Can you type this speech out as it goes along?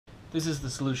This is the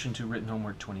solution to written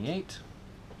homework 28.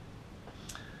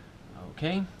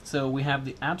 Okay, so we have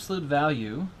the absolute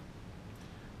value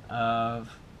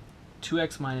of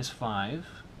 2x minus 5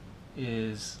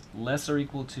 is less or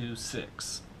equal to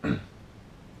 6.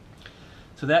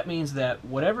 So that means that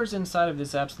whatever's inside of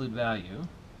this absolute value,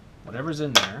 whatever's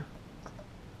in there,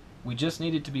 we just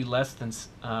need it to be less than,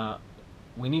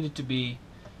 we need it to be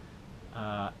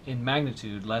in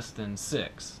magnitude less than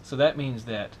 6. So that means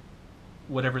that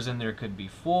whatever's in there could be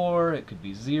 4, it could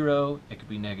be 0, it could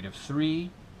be negative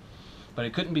 3, but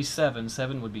it couldn't be 7.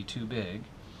 7 would be too big.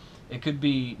 It could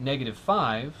be negative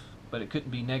 5, but it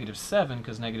couldn't be negative 7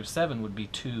 because negative 7 would be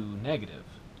too negative.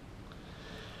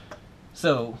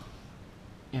 So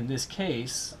in this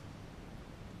case,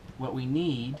 what we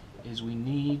need is we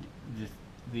need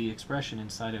the expression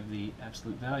inside of the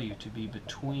absolute value to be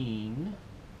between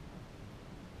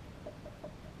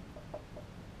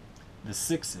the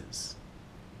 6's.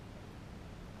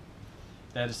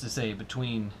 That is to say,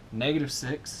 between negative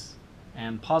 6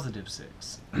 and positive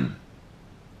 6.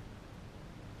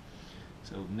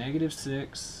 So negative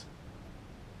 6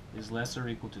 is less or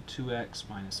equal to 2x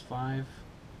minus 5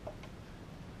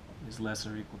 is less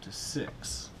or equal to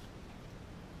 6.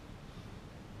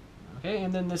 Okay,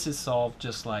 and then this is solved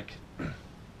just like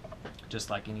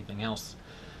anything else.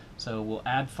 So we'll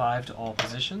add 5 to all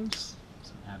positions.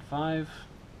 So add 5,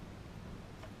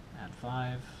 add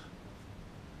 5,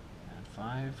 add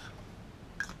 5.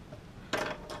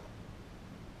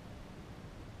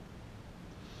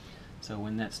 So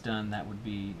when that's done, that would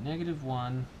be negative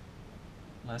 1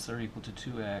 less or equal to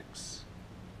 2x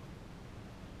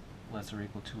less or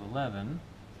equal to 11,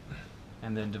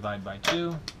 and then divide by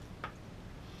 2.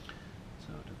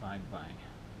 So divide by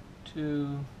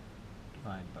 2,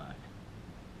 divide by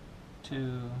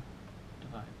 2,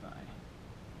 divide by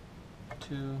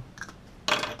 2.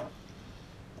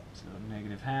 So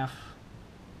negative half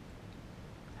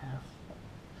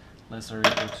less or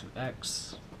equal to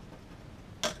x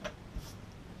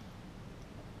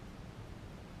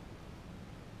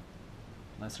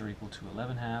less or equal to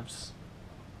 11 halves.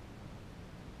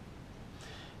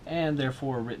 And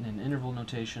therefore, written in interval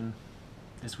notation,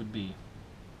 this would be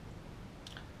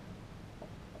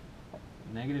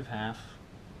negative half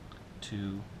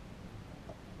to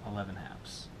 11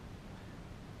 halves.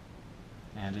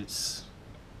 And it's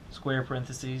square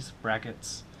parentheses,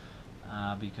 brackets,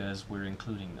 because we're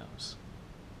including those.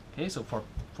 Okay, so for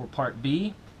part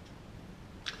B,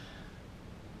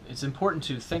 it's important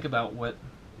to think about what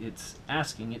it's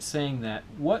asking. It's saying that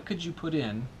what could you put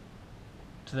in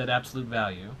to that absolute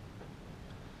value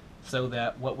so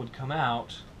that what would come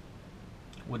out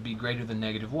would be greater than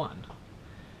negative 1?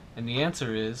 And the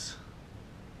answer is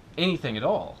anything at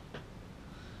all.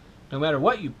 No matter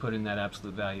what you put in that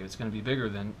absolute value, it's going to be bigger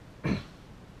than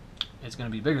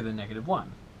negative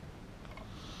 1.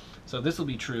 So this will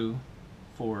be true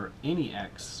for any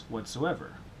x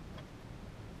whatsoever.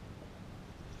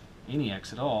 Any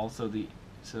x at all, so the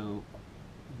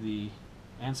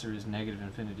answer is negative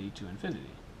infinity to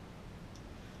infinity.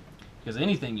 Because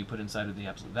anything you put inside of the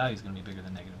absolute value is going to be bigger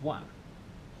than negative 1.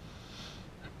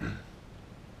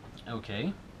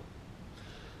 Okay.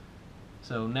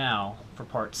 So now, for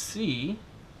part C,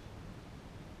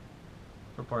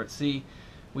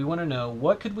 we want to know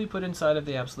what could we put inside of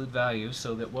the absolute value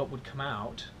so that what would come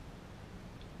out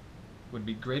would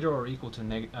be greater or equal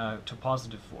to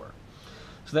positive 4.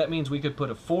 So that means we could put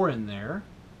a 4 in there.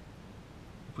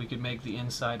 If we could make the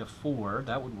inside a 4,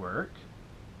 that would work.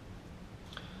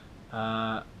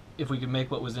 If we could make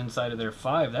what was inside of there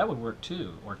 5, that would work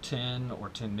too, or 10, or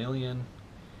 10 million.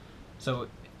 So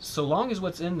long as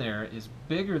what's in there is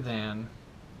bigger than,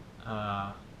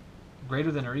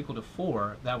 greater than or equal to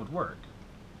 4, that would work.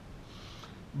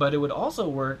 But it would also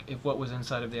work if what was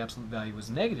inside of the absolute value was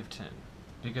negative 10.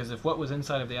 Because if what was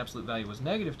inside of the absolute value was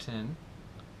negative 10,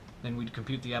 then we'd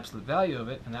compute the absolute value of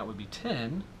it, and that would be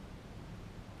 10,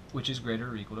 which is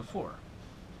greater or equal to 4.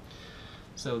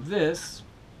 So this,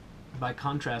 by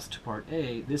contrast to part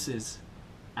A, this is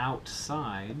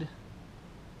outside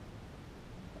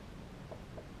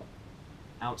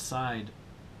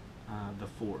the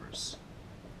 4's.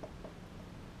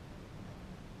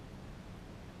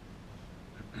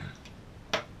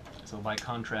 So by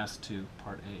contrast to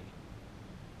part A.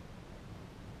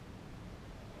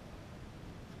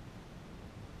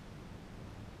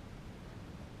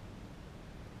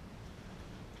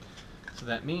 So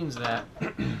that means that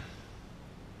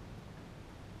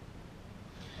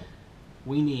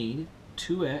we need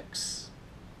 2x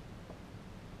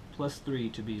plus 3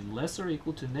 to be less or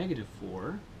equal to negative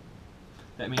 4.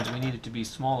 That means we need it to be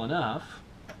small enough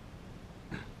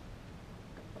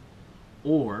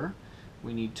or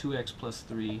we need 2x plus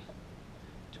 3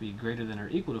 to be greater than or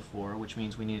equal to 4, which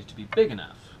means we need it to be big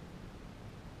enough.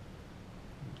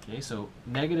 Okay, so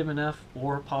negative enough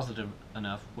or positive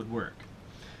enough would work.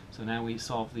 So now we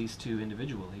solve these two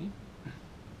individually.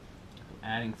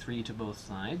 Adding 3 to both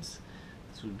sides,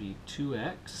 this would be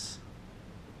 2x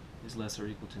is less or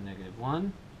equal to negative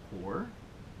 1, or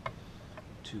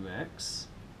 2x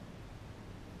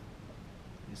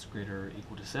is greater or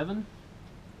equal to 7.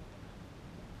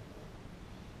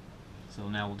 So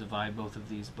now we'll divide both of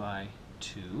these by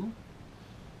 2.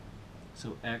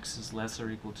 So x is less or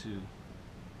equal to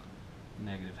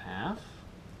negative half,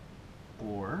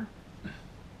 or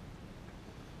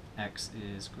x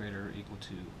is greater or equal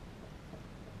to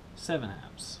 7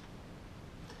 halves.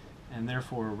 And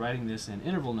therefore, writing this in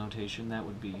interval notation, that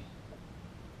would be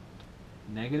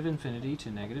negative infinity to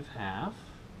negative half,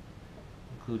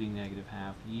 including negative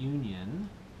half, union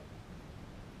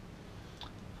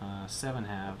 7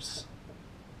 halves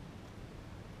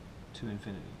to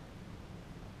infinity.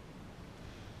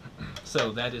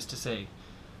 So that is to say,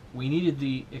 we needed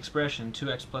the expression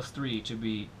 2x plus 3 to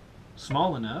be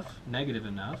small enough, negative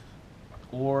enough,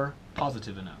 or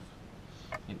positive enough.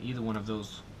 And either one of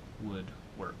those would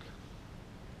work.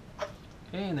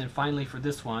 Okay, and then finally for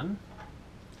this one,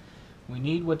 we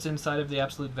need what's inside of the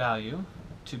absolute value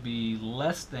to be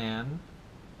less than,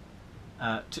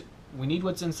 we need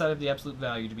what's inside of the absolute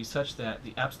value to be such that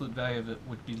the absolute value of it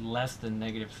would be less than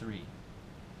negative 3.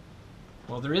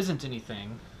 Well, there isn't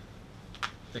anything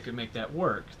that could make that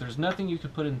work. There's nothing you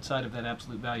could put inside of that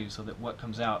absolute value so that what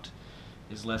comes out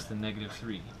is less than negative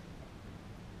 3.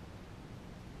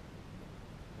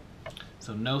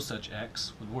 So no such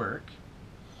x would work.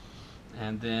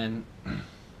 And then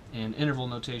in interval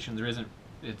notation, there isn't,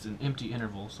 it's an empty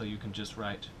interval, so you can just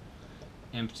write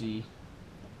empty,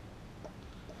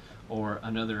 or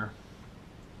another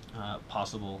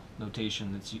possible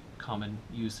notation that's common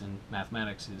use in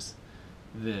mathematics is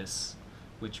this,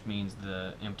 which means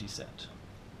the empty set.